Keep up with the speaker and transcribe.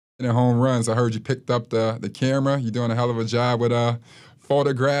hitting home runs. I heard you picked up the camera. You're doing a hell of a job with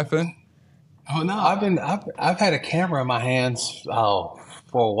photographing. Oh no, I've had a camera in my hands for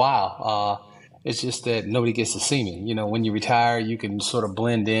a while. It's just that nobody gets to see me. You know, when you retire, you can sort of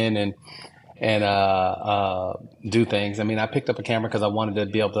blend in and do things. I mean, I picked up a camera because I wanted to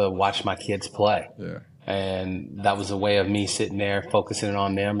be able to watch my kids play. Yeah. And that was a way of me sitting there focusing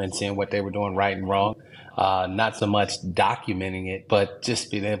on them and seeing what they were doing right and wrong. Not so much documenting it, but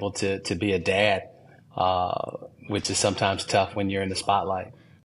just being able to be a dad, which is sometimes tough when you're in the spotlight.